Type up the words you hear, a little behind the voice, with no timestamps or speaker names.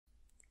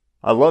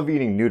I love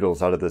eating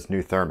noodles out of this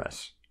new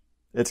thermos.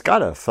 It's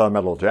got a faux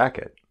metal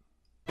jacket.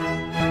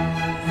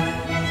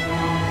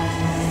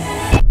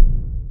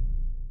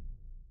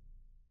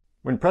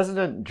 When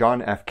President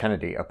John F.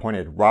 Kennedy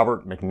appointed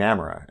Robert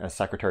McNamara as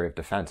Secretary of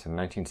Defense in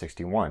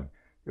 1961,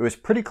 it was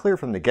pretty clear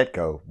from the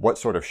get-go what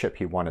sort of ship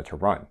he wanted to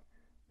run.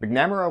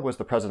 McNamara was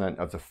the president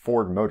of the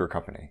Ford Motor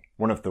Company,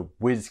 one of the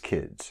whiz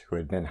kids who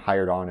had been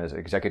hired on as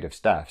executive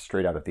staff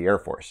straight out of the Air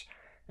Force,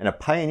 and a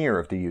pioneer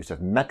of the use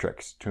of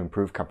metrics to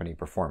improve company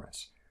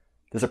performance.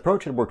 This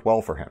approach had worked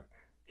well for him.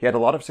 He had a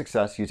lot of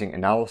success using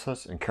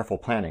analysis and careful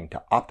planning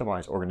to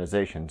optimize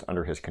organizations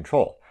under his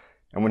control,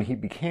 and when he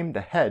became the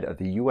head of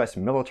the U.S.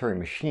 military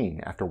machine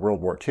after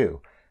World War II,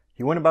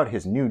 he went about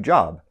his new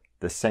job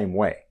the same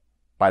way,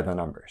 by the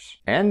numbers.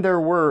 And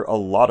there were a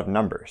lot of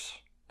numbers.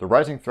 The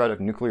rising threat of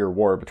nuclear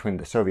war between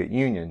the Soviet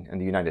Union and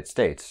the United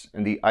States,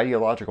 and the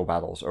ideological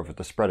battles over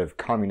the spread of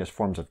communist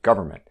forms of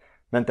government,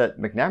 meant that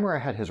McNamara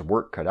had his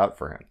work cut out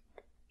for him.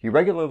 He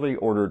regularly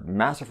ordered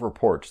massive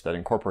reports that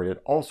incorporated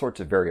all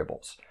sorts of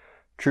variables: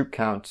 troop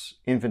counts,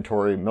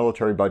 inventory,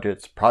 military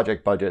budgets,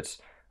 project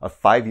budgets, a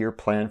 5-year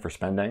plan for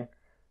spending.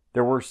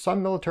 There were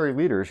some military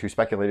leaders who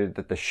speculated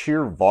that the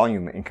sheer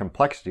volume and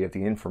complexity of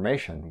the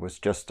information was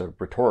just a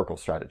rhetorical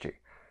strategy,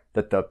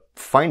 that the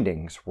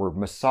findings were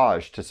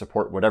massaged to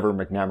support whatever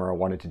McNamara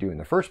wanted to do in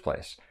the first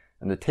place,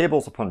 and the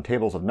tables upon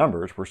tables of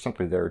numbers were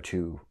simply there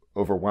to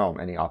overwhelm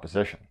any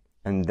opposition.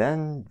 And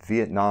then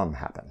Vietnam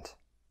happened.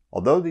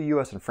 Although the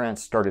US and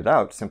France started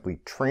out simply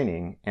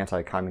training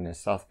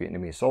anti-communist South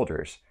Vietnamese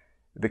soldiers,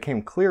 it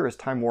became clear as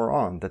time wore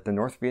on that the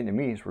North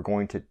Vietnamese were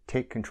going to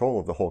take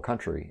control of the whole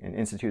country and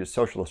institute a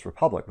socialist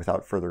republic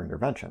without further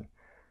intervention.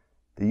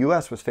 The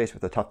US was faced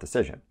with a tough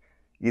decision: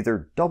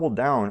 either double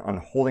down on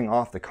holding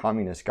off the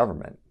communist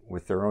government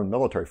with their own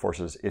military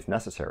forces if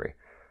necessary,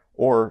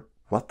 or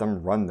let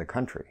them run the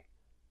country.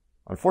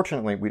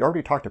 Unfortunately, we'd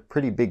already talked a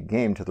pretty big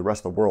game to the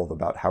rest of the world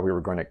about how we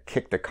were going to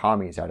kick the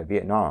commies out of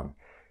Vietnam.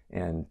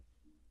 And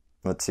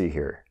let's see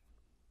here.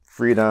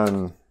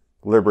 Freedom,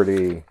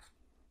 liberty,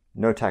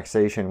 no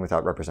taxation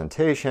without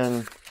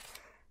representation,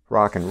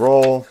 rock and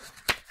roll.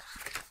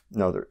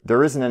 No,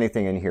 there isn't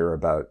anything in here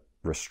about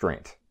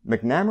restraint.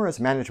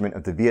 McNamara's management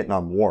of the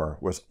Vietnam War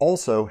was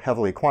also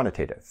heavily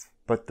quantitative,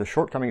 but the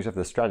shortcomings of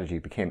this strategy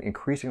became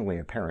increasingly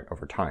apparent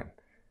over time.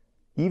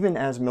 Even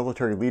as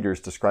military leaders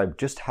described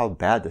just how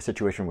bad the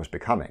situation was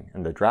becoming,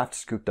 and the draft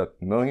scooped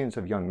up millions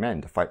of young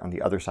men to fight on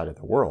the other side of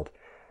the world,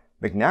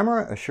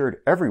 McNamara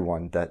assured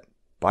everyone that,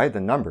 by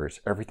the numbers,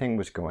 everything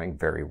was going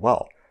very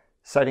well,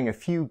 citing a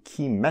few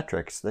key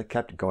metrics that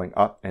kept going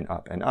up and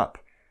up and up.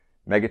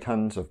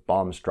 Megatons of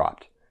bombs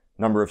dropped,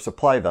 number of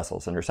supply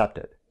vessels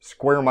intercepted,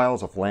 square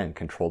miles of land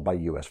controlled by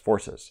US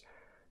forces.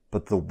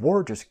 But the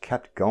war just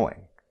kept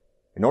going.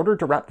 In order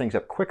to wrap things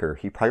up quicker,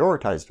 he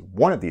prioritized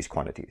one of these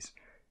quantities: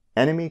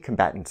 enemy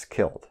combatants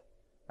killed.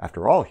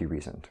 After all, he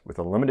reasoned, with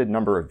a limited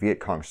number of Viet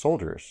Cong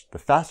soldiers, the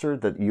faster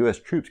that US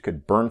troops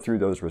could burn through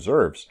those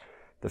reserves,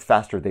 the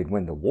faster they'd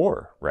win the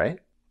war, right?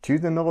 To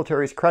the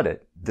military's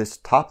credit, this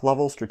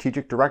top-level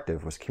strategic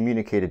directive was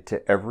communicated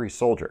to every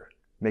soldier: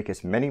 make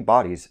as many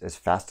bodies as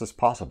fast as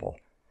possible,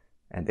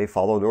 and they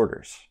followed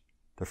orders.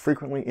 The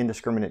frequently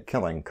indiscriminate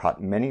killing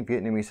caught many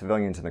Vietnamese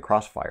civilians in the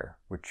crossfire,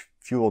 which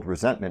fueled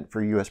resentment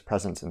for US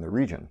presence in the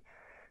region,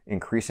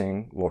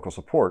 increasing local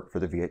support for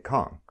the Viet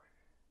Cong.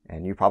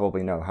 And you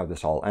probably know how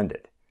this all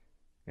ended.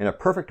 In a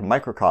perfect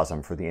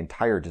microcosm for the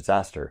entire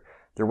disaster,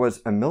 there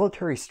was a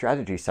military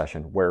strategy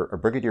session where a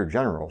brigadier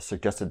general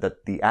suggested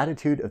that the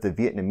attitude of the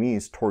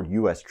Vietnamese toward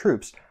US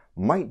troops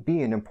might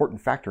be an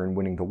important factor in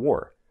winning the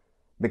war.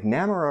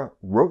 McNamara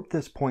wrote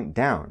this point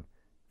down,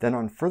 then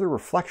on further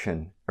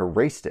reflection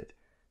erased it,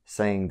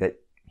 saying that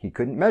he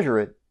couldn't measure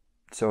it,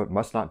 so it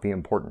must not be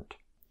important.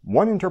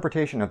 One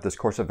interpretation of this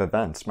course of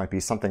events might be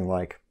something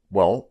like,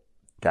 well,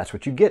 that's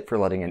what you get for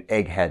letting an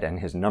egghead and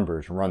his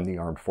numbers run the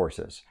armed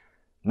forces.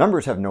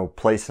 Numbers have no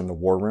place in the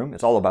war room.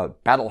 It's all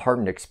about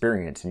battle-hardened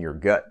experience in your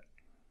gut.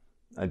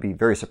 I'd be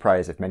very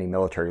surprised if many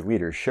military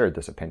leaders shared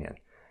this opinion.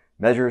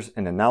 Measures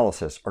and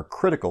analysis are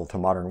critical to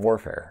modern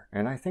warfare,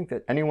 and I think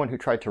that anyone who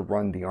tried to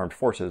run the armed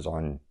forces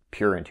on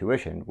pure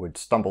intuition would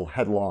stumble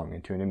headlong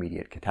into an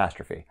immediate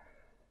catastrophe.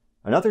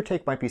 Another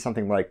take might be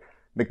something like,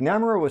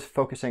 McNamara was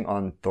focusing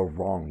on the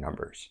wrong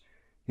numbers.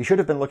 He should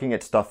have been looking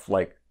at stuff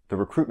like the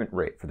recruitment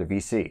rate for the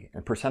VC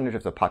and percentage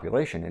of the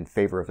population in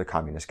favor of the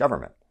communist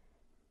government.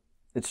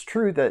 It's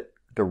true that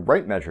the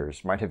right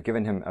measures might have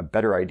given him a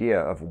better idea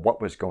of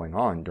what was going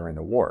on during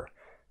the war,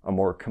 a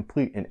more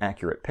complete and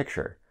accurate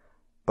picture.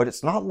 But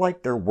it's not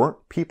like there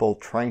weren't people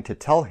trying to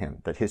tell him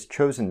that his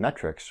chosen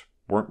metrics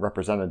weren't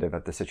representative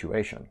of the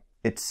situation.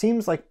 It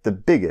seems like the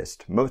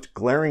biggest, most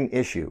glaring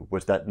issue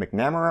was that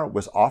McNamara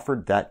was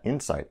offered that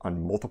insight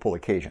on multiple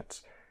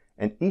occasions,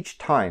 and each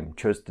time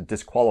chose to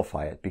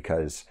disqualify it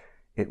because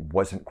it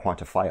wasn't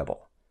quantifiable.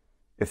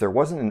 If there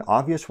wasn't an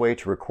obvious way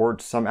to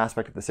record some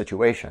aspect of the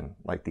situation,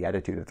 like the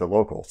attitude of the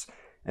locals,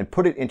 and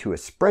put it into a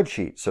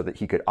spreadsheet so that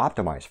he could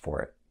optimize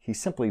for it, he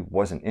simply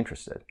wasn't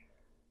interested.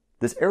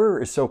 This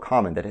error is so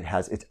common that it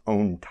has its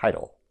own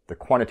title, the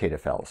quantitative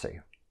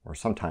fallacy, or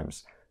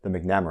sometimes the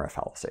McNamara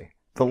fallacy.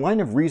 The line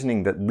of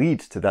reasoning that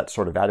leads to that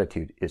sort of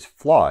attitude is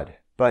flawed,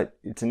 but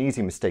it's an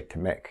easy mistake to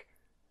make.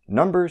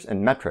 Numbers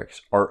and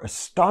metrics are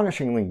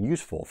astonishingly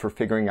useful for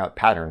figuring out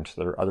patterns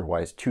that are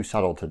otherwise too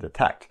subtle to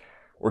detect,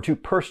 or too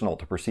personal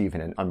to perceive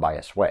in an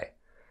unbiased way.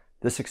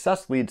 The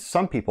success leads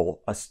some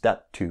people a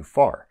step too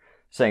far,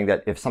 saying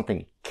that if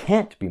something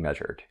can't be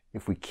measured,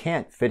 if we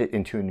can't fit it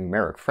into a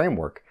numeric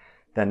framework,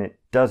 then it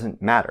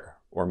doesn't matter,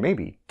 or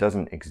maybe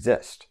doesn't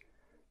exist.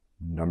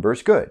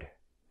 Numbers good.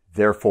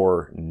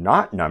 Therefore,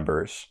 not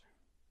numbers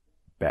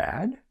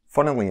bad?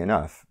 Funnily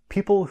enough,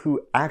 people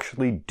who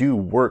actually do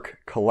work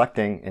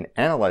collecting and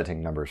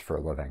analyzing numbers for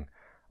a living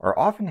are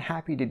often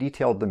happy to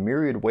detail the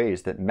myriad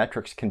ways that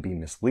metrics can be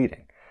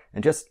misleading,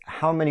 and just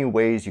how many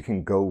ways you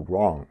can go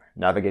wrong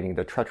navigating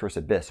the treacherous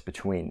abyss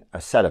between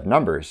a set of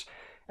numbers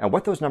and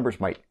what those numbers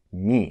might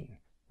mean,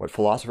 what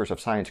philosophers of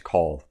science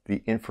call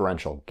the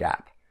inferential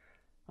gap.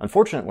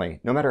 Unfortunately,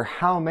 no matter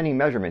how many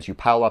measurements you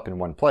pile up in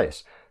one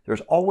place,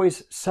 there's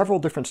always several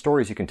different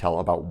stories you can tell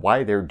about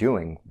why they're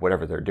doing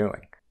whatever they're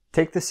doing.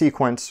 Take the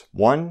sequence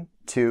 1,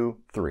 2,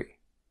 3.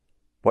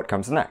 What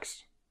comes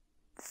next?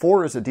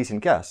 4 is a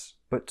decent guess,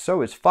 but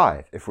so is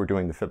 5 if we're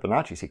doing the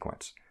Fibonacci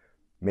sequence.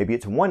 Maybe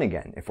it's 1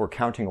 again if we're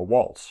counting a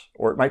waltz,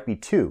 or it might be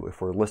 2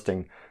 if we're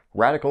listing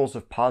radicals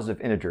of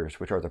positive integers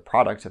which are the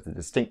products of the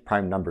distinct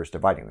prime numbers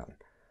dividing them.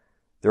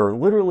 There are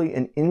literally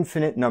an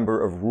infinite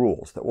number of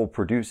rules that will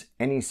produce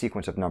any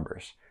sequence of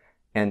numbers,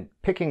 and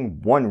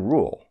picking one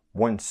rule,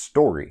 one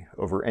story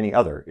over any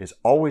other is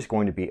always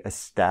going to be a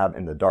stab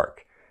in the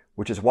dark,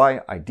 which is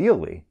why,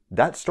 ideally,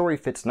 that story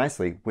fits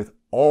nicely with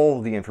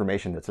all the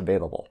information that's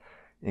available,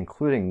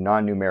 including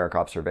non-numeric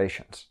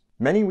observations.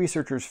 Many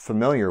researchers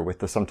familiar with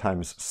the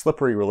sometimes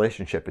slippery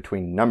relationship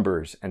between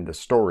numbers and the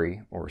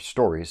story, or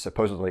stories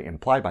supposedly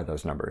implied by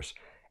those numbers,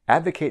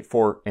 advocate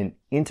for an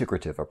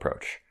integrative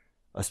approach,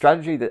 a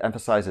strategy that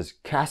emphasizes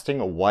casting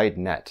a wide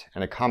net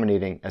and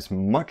accommodating as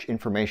much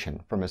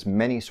information from as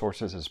many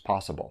sources as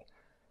possible.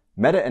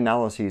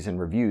 Meta-analyses and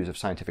reviews of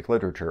scientific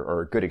literature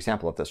are a good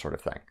example of this sort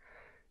of thing.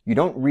 You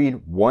don't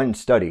read one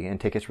study and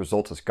take its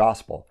results as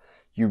gospel.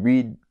 You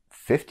read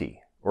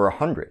 50 or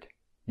 100.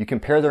 You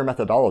compare their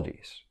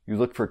methodologies. You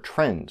look for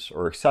trends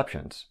or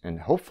exceptions,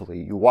 and hopefully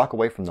you walk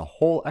away from the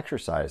whole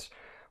exercise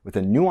with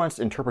a nuanced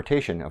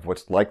interpretation of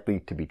what's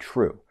likely to be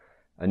true,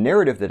 a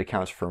narrative that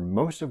accounts for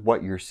most of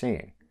what you're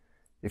seeing.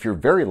 If you're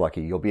very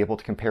lucky, you'll be able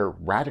to compare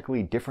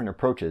radically different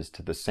approaches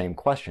to the same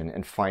question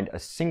and find a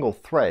single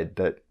thread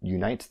that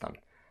unites them.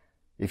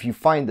 If you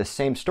find the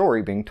same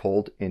story being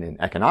told in an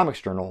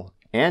economics journal,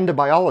 and a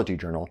biology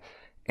journal,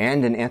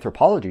 and an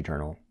anthropology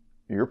journal,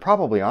 you're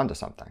probably onto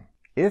something.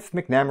 If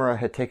McNamara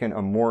had taken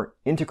a more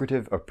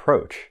integrative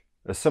approach,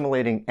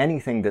 assimilating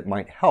anything that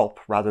might help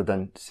rather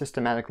than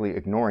systematically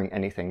ignoring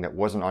anything that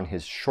wasn't on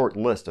his short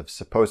list of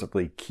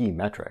supposedly key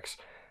metrics,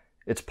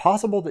 it's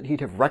possible that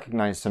he'd have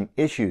recognized some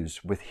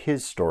issues with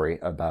his story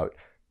about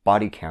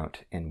body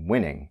count and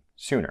winning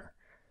sooner,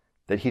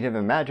 that he'd have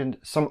imagined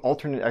some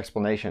alternate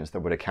explanations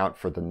that would account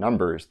for the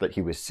numbers that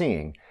he was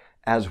seeing,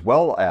 as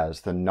well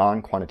as the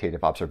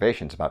non-quantitative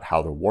observations about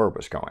how the war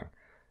was going.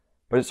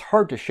 But it's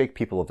hard to shake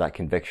people of that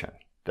conviction,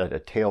 that a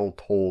tale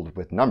told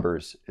with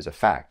numbers is a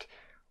fact,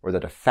 or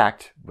that a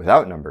fact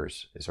without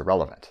numbers is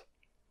irrelevant.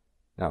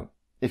 Now,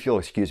 if you'll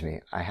excuse me,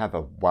 I have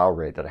a wow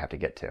rate that I have to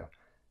get to.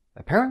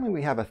 Apparently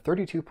we have a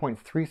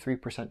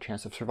 32.33%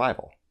 chance of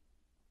survival.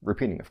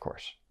 Repeating, of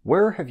course.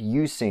 Where have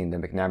you seen the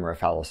McNamara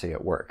fallacy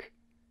at work?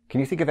 Can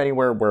you think of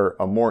anywhere where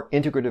a more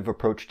integrative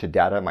approach to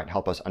data might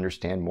help us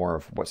understand more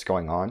of what's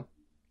going on?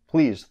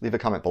 Please leave a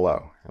comment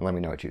below and let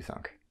me know what you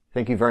think.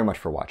 Thank you very much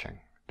for watching.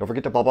 Don't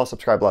forget to blah blah,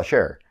 subscribe, blah,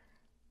 share,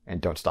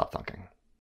 and don't stop thunking.